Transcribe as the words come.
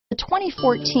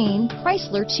2014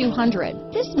 Chrysler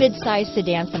 200. This midsize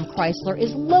sedan from Chrysler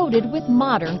is loaded with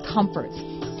modern comforts.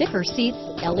 Thicker seats,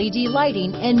 LED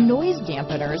lighting, and noise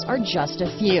dampeners are just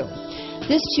a few.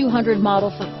 This 200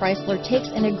 model for Chrysler takes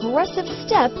an aggressive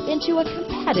step into a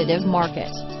competitive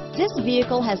market. This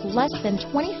vehicle has less than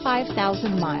 25,000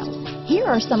 miles. Here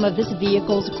are some of this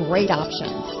vehicle's great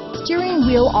options: steering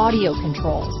wheel audio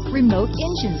controls, remote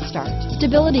engine start,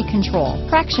 stability control,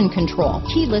 traction control,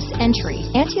 keyless entry,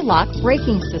 anti-lock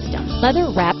braking system,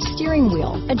 leather-wrapped steering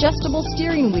wheel, adjustable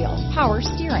steering wheel, power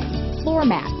steering, floor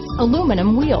mats,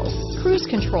 aluminum wheels, cruise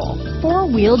control,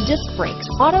 four-wheel disc brakes,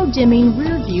 auto-dimming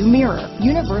rear-view mirror,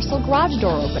 universal garage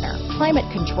door opener, climate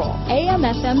control,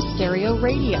 AM/FM stereo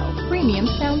radio, premium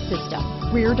sound system,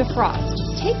 rear defrost.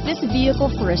 Take this vehicle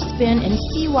for a spin and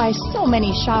see why so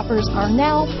many shoppers are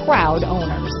now proud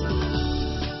owners.